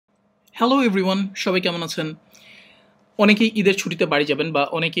Hello everyone, সবাই কেমন আছেন? অনেকেই ঈদের ছুটিতে বাড়ি যাবেন বা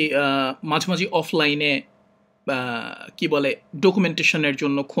অনেকেই মাঝে মাঝে অফলাইনে কি বলে ডকুমেন্টেশনের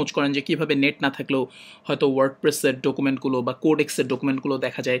জন্য খোঁজ করেন যে কিভাবে নেট না থাকলেও হয়তো ওয়ার্ডপ্রেসের ডকুমেন্টগুলো বা কোডেক্সের ডকুমেন্টগুলো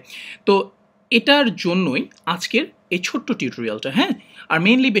দেখা যায়। তো এটার জন্যই আজকের এই ছোট্ট টিউটোরিয়ালটা, হ্যাঁ। আর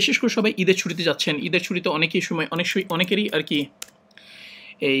মেইনলি বিশেষ করে সবাই ঈদের ছুটিতে যাচ্ছেন, ঈদের ছুটিতে অনেকেরই আর কি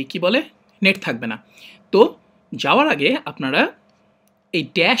এই কি বলে নেট থাকবে না। তো যাওয়ার আগে আপনারা এই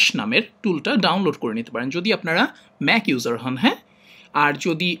ড্যাশ নামের টুলটা ডাউনলোড করে নিতে পারেন যদি আপনারা ম্যাক ইউজার হন, হ্যাঁ। আর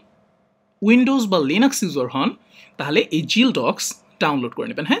যদি উইন্ডোজ বা লিনাক্স ইউজার হন তাহলে এই লডকস ডাউনলোড করে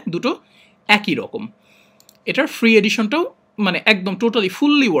নেবেন, হ্যাঁ। দুটো একই রকম। এটার ফ্রি এডিশনটাও মানে একদম টোটালি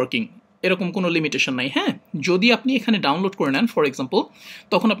ফুললি ওয়ার্কিং, এরকম কোনো লিমিটেশন নাই, হ্যাঁ। যদি আপনি এখানে ডাউনলোড করে নেন ফর এক্সাম্পল,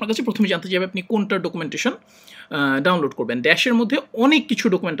 তখন আপনার কাছে প্রথমে জানতে যাবে আপনি কোনটার ডকুমেন্টেশন ডাউনলোড করবেন। ড্যাশের মধ্যে অনেক কিছু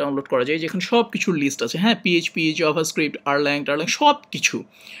ডকুমেন্ট ডাউনলোড করা যায়, যেখানে সব কিছুর লিস্ট আছে, হ্যাঁ। পিএইচপি, জাভাস্ক্রিপ্ট, আরল্যাং সব কিছু।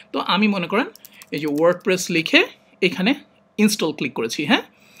 তো আমি মনে করেন এই যে ওয়ার্ডপ্রেস লিখে এখানে ইনস্টল ক্লিক করেছি, হ্যাঁ।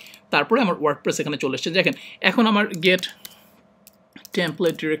 তারপরে আমার ওয়ার্ডপ্রেস এখানে চলে এসেছে। দেখেন এখন আমার গেট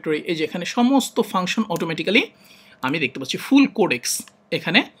টেমপ্লেট ডিরেক্টরি, এই যে এখানে সমস্ত ফাংশন অটোমেটিক্যালি আমি দেখতে পাচ্ছি, ফুল কোডেক্স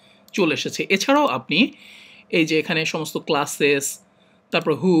এখানে চলে এসেছে। এছাড়াও আপনি এই যে এখানে সমস্ত ক্লাসেস,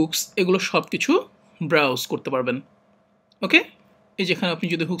 তারপর হুকস, এগুলো সব কিছু ব্রাউজ করতে পারবেন। ওকে, এই যেখানে আপনি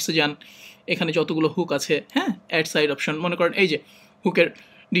যদি হুকসে যান, এখানে যতগুলো হুক আছে, হ্যাঁ, অ্যাড সাইড অপশন, মনে করেন এই যে হুকের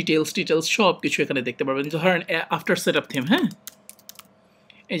ডিটেলস সব কিছু এখানে দেখতে পারবেন। ধরেন আফটার সেট আপ থিম, হ্যাঁ,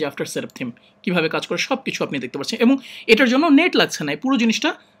 এই যে আফটার সেট আপ থিম কীভাবে কাজ করে সব কিছু আপনি দেখতে পাচ্ছেন, এবং এটার জন্য নেট লাগছে না, পুরো জিনিসটা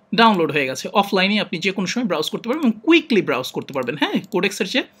ডাউনলোড হয়ে গেছে। অফলাইনে আপনি যে কোনো সময় ব্রাউজ করতে পারবেন এবং কুইকলি ব্রাউজ করতে পারবেন, হ্যাঁ। কোডেক্সের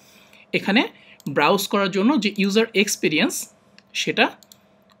চেয়ে এখানে ব্রাউজ করার জন্য যে ইউজার এক্সপিরিয়েন্স সেটা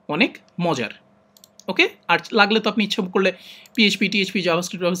অনেক মজার। ওকে, আর লাগলে তো আপনি ইচ্ছা করলে পিএইচপি, টিএইচপি,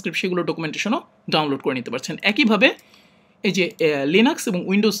 জাভাস্ক্রিপ্ট সেগুলো ডকুমেন্টেশনও ডাউনলোড করে নিতে পারছেন। একইভাবে এই যে লিনাক্স এবং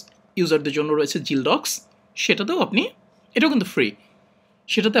উইন্ডোজ ইউজারদের জন্য রয়েছে লডকস, সেটাতেও আপনি, এটাও কিন্তু ফ্রি,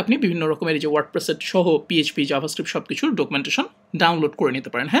 সেটাতে আপনি বিভিন্ন রকমের এই যে ওয়ার্ডপ্রেসের সহ পিএইচপি, জাভাস্ক্রিপ্ট সব কিছুর ডকুমেন্টেশন ডাউনলোড করে নিতে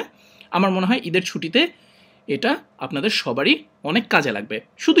পারেন, হ্যাঁ। আমার মনে হয় ঈদের ছুটিতে এটা আপনাদের সবারই অনেক কাজে লাগবে।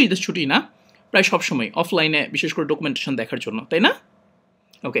 শুধু ঈদের ছুটি না, প্রায় সবসময় অফলাইনে বিশেষ করে ডকুমেন্টেশন দেখার জন্য, তাই না?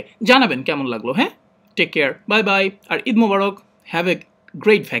 ওকে, জানাবেন কেমন লাগলো, হ্যাঁ। Take care, bye bye, R Eid Mobarak, have a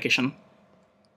great vacation.